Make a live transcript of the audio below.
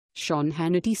Sean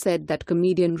Hannity said that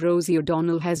comedian Rosie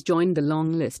O'Donnell has joined the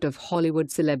long list of Hollywood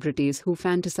celebrities who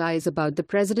fantasize about the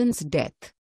president's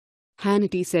death.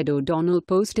 Hannity said O'Donnell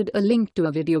posted a link to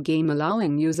a video game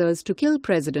allowing users to kill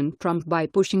President Trump by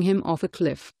pushing him off a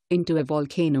cliff, into a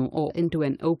volcano or into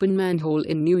an open manhole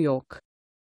in New York.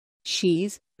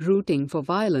 "She's rooting for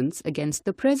violence against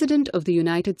the President of the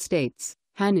United States,"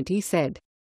 Hannity said.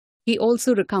 He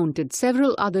also recounted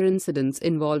several other incidents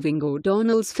involving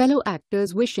O'Donnell's fellow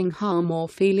actors wishing harm or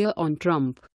failure on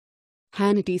Trump.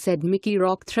 Hannity said Mickey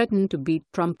Rourke threatened to beat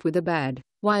Trump with a bat,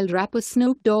 while rapper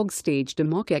Snoop Dogg staged a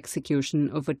mock execution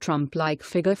of a Trump-like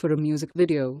figure for a music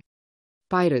video.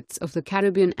 Pirates of the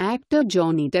Caribbean actor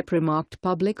Johnny Depp remarked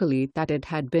publicly that it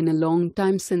had been a long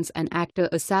time since an actor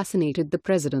assassinated the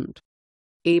president.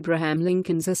 Abraham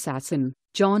Lincoln's assassin,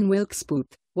 John Wilkes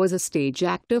Booth, was a stage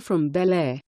actor from Bel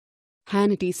Air.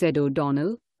 Hannity said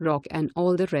O'Donnell, Rourke and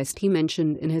all the rest he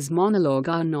mentioned in his monologue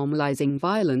are normalizing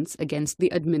violence against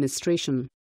the administration.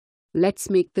 Let's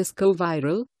make this go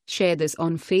viral. Share this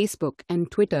on Facebook and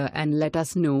Twitter and let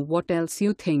us know what else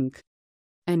you think.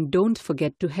 And don't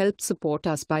forget to help support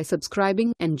us by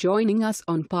subscribing and joining us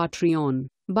on Patreon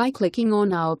by clicking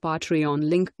on our Patreon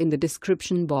link in the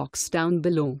description box down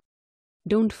below.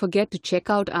 Don't forget to check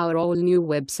out our all-new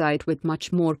website with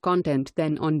much more content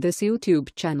than on this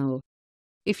YouTube channel.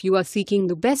 If you are seeking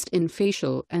the best in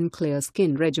facial and clear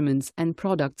skin regimens and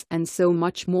products and so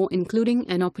much more, including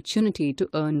an opportunity to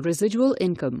earn residual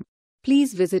income,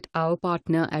 please visit our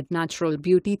partner at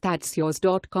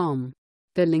naturalbeautythat'syours.com.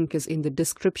 The link is in the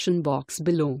description box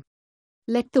below.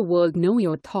 Let the world know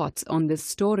your thoughts on this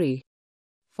story.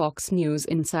 Fox News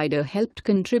Insider helped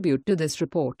contribute to this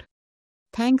report.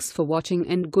 Thanks for watching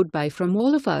and goodbye from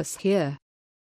all of us here.